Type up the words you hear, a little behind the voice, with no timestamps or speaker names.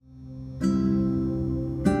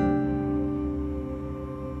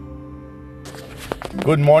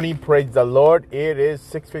Good morning, praise the Lord. It is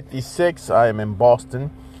 6:56. I am in Boston.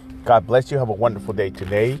 God bless you. Have a wonderful day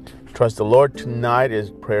today. Trust the Lord. Tonight is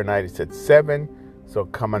prayer night. It's at 7. So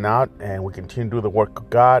coming out and we continue to do the work of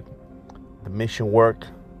God, the mission work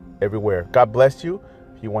everywhere. God bless you.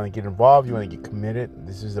 If you want to get involved, you want to get committed,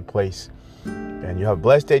 this is the place. And you have a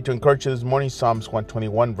blessed day. To encourage you this morning, Psalms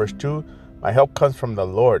 121 verse 2. My help comes from the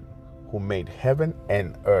Lord who made heaven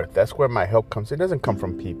and earth. That's where my help comes. It doesn't come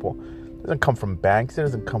from people. It doesn't come from banks. It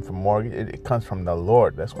doesn't come from mortgage. It comes from the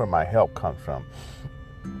Lord. That's where my help comes from.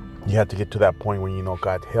 You have to get to that point when you know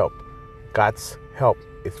God's help. God's help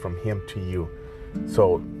is from Him to you.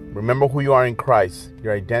 So remember who you are in Christ,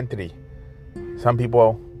 your identity. Some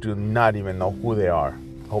people do not even know who they are.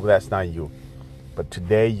 Hope that's not you. But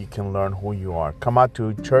today you can learn who you are. Come out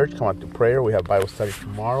to church, come out to prayer. We have Bible study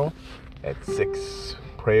tomorrow at 6.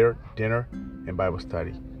 Prayer, dinner, and Bible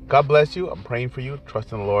study. God bless you. I'm praying for you.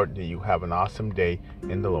 Trust in the Lord that you have an awesome day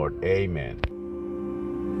in the Lord. Amen.